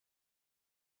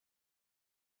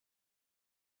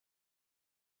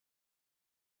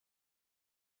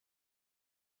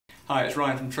Hi, it's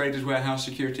Ryan from Traders Warehouse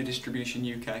Security Distribution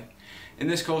UK. In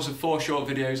this course of 4 short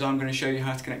videos, I'm going to show you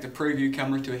how to connect a ProView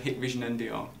camera to a Hikvision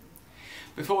NVR.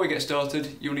 Before we get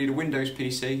started, you'll need a Windows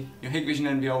PC, your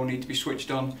Hikvision NVR will need to be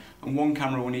switched on, and one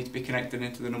camera will need to be connected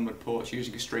into the numbered ports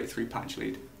using a straight-through patch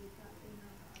lead.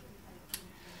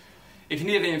 If you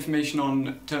need any information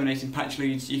on terminating patch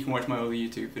leads, you can watch my other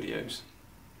YouTube videos.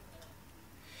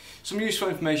 Some useful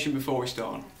information before we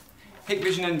start.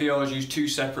 Hikvision NVRs use 2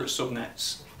 separate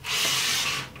subnets.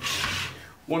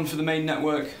 One for the main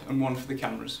network and one for the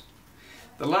cameras.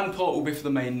 The LAN port will be for the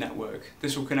main network.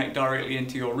 This will connect directly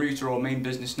into your router or main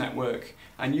business network,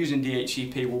 and using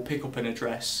DHCP will pick up an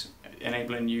address,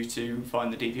 enabling you to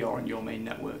find the DVR on your main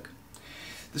network.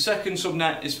 The second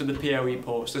subnet is for the PoE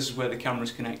ports. This is where the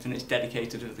cameras connect and it's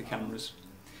dedicated to the cameras.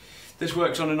 This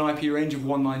works on an IP range of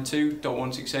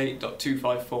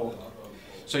 192.168.254,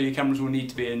 so your cameras will need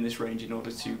to be in this range in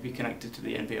order to be connected to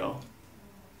the NVR.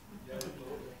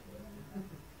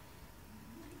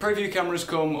 ProView cameras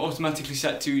come automatically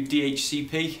set to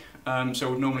DHCP, so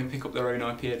would normally pick up their own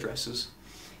IP addresses.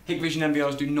 Hikvision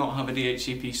NVRs do not have a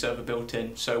DHCP server built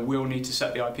in, so we'll need to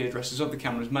set the IP addresses of the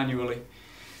cameras manually.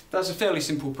 That's a fairly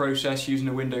simple process using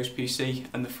a Windows PC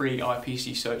and the free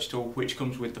IPC search tool which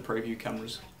comes with the ProView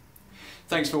cameras.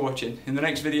 Thanks for watching. In the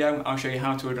next video I'll show you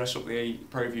how to address up the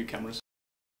ProView cameras.